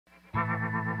Hi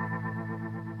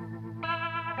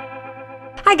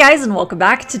guys and welcome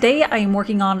back. Today I am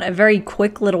working on a very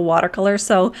quick little watercolor.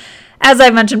 So as I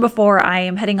mentioned before, I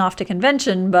am heading off to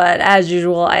convention, but as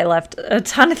usual I left a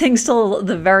ton of things till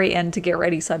the very end to get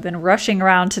ready. So I've been rushing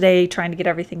around today trying to get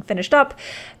everything finished up,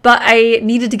 but I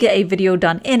needed to get a video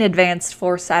done in advance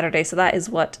for Saturday. So that is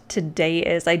what today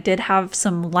is. I did have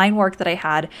some line work that I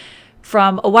had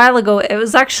from a while ago. It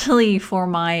was actually for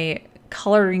my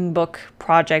coloring book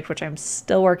project, which I'm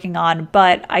still working on,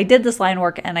 but I did this line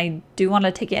work and I do want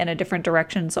to take it in a different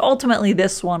direction. So ultimately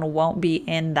this one won't be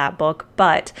in that book,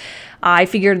 but I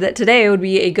figured that today would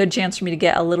be a good chance for me to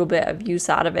get a little bit of use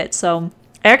out of it. So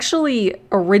I actually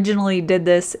originally did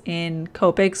this in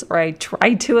Copics, or I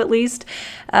tried to at least,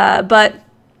 but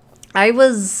I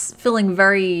was feeling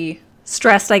very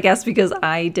stressed, I guess, because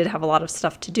I did have a lot of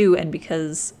stuff to do and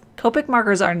because Copic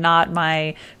markers are not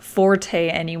my forte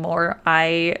anymore.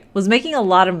 I was making a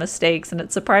lot of mistakes, and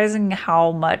it's surprising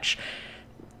how much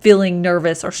feeling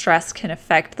nervous or stressed can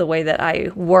affect the way that I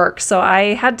work. So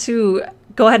I had to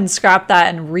go ahead and scrap that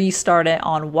and restart it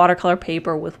on watercolor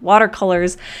paper with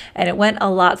watercolors, and it went a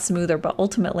lot smoother. But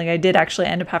ultimately I did actually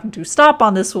end up having to stop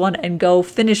on this one and go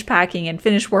finish packing and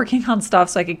finish working on stuff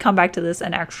so I could come back to this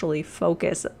and actually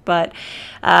focus. But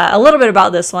a little bit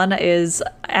about this one is,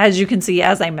 as you can see,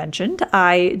 as I mentioned,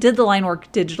 I did the line work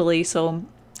digitally, so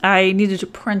I needed to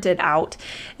print it out,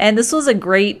 and this was a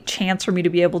great chance for me to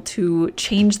be able to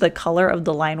change the color of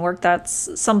the line work.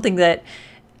 That's something that,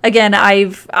 again,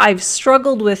 I've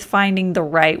struggled with finding the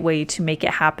right way to make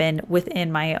it happen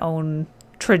within my own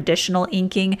traditional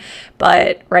inking,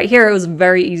 but right here it was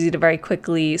very easy to very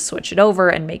quickly switch it over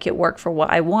and make it work for what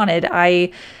I wanted.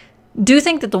 I do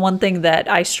think that the one thing that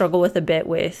I struggle with a bit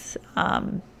with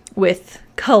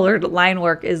colored line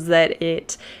work is that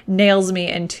it nails me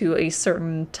into a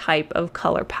certain type of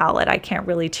color palette. I can't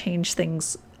really change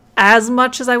things as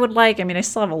much as I would like. I mean, I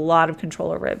still have a lot of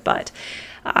control over it, but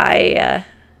I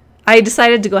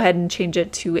decided to go ahead and change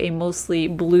it to a mostly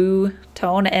blue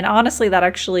tone, and honestly that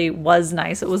actually was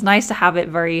nice. It was nice to have it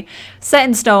very set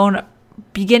in stone.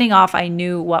 Beginning off, I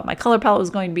knew what my color palette was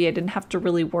going to be. I didn't have to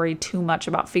really worry too much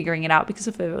about figuring it out, because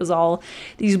if it was all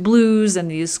these blues and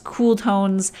these cool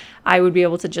tones, I would be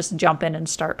able to just jump in and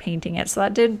start painting it. So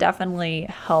that did definitely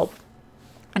help.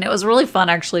 And it was really fun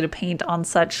actually to paint on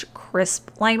such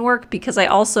crisp line work, because I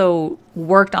also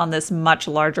worked on this much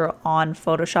larger on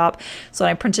Photoshop. So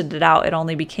when I printed it out, it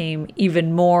only became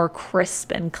even more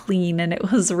crisp and clean, and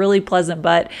it was really pleasant.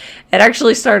 But it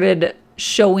actually started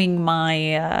showing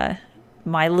my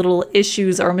my little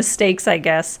issues or mistakes, I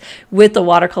guess, with the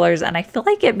watercolors, and I feel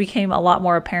like it became a lot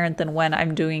more apparent than when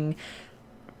I'm doing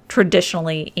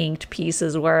traditionally inked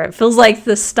pieces, where it feels like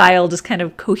the style just kind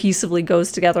of cohesively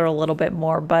goes together a little bit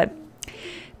more. But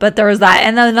there was that.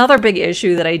 And then another big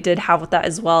issue that I did have with that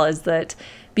as well is that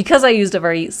because I used a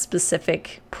very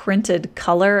specific printed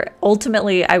color,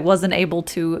 ultimately I wasn't able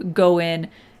to go in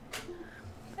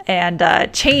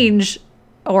and change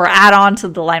or add on to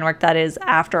the line work, that is,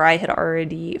 after I had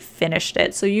already finished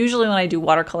it. So usually when I do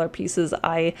watercolor pieces,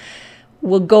 I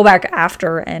will go back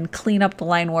after and clean up the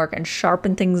line work and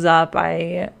sharpen things up.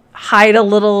 I hide a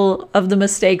little of the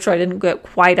mistakes, or I didn't get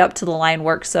quite up to the line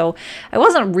work. So I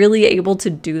wasn't really able to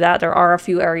do that. There are a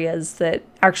few areas that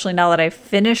actually, now that I've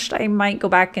finished, I might go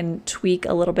back and tweak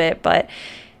a little bit, but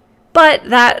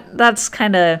that's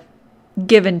kind of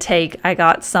give and take. I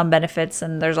got some benefits,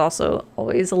 and there's also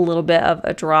always a little bit of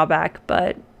a drawback,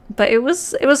 but it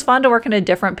was fun to work in a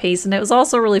different pace, and it was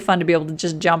also really fun to be able to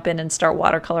just jump in and start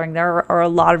watercoloring. There are a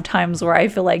lot of times where I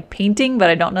feel like painting, but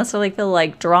I don't necessarily feel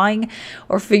like drawing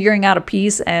or figuring out a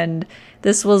piece, and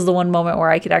this was the one moment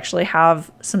where I could actually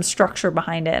have some structure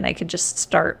behind it and I could just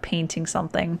start painting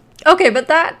something. Okay, but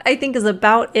that I think is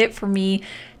about it for me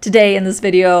today in this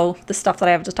video, the stuff that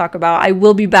I have to talk about. I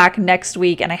will be back next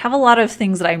week, and I have a lot of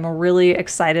things that I'm really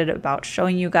excited about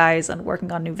showing you guys and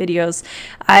working on new videos.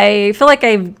 I feel like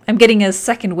I'm getting a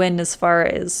second wind as far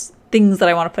as things that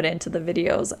I want to put into the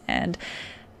videos, and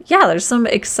yeah, there's some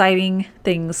exciting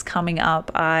things coming up.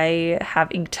 I have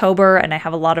Inktober, and I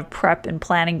have a lot of prep and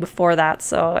planning before that,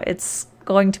 so it's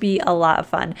going to be a lot of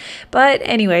fun. But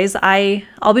anyways,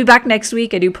 I'll be back next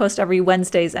week. I do post every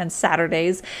Wednesdays and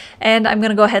Saturdays, and I'm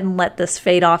gonna go ahead and let this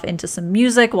fade off into some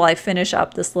music while I finish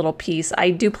up this little piece.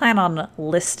 I do plan on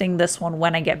listing this one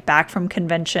when I get back from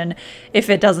convention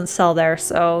if it doesn't sell there,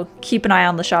 so keep an eye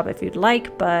on the shop if you'd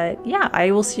like. But yeah,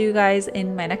 I will see you guys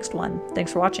in my next one.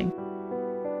 Thanks for watching.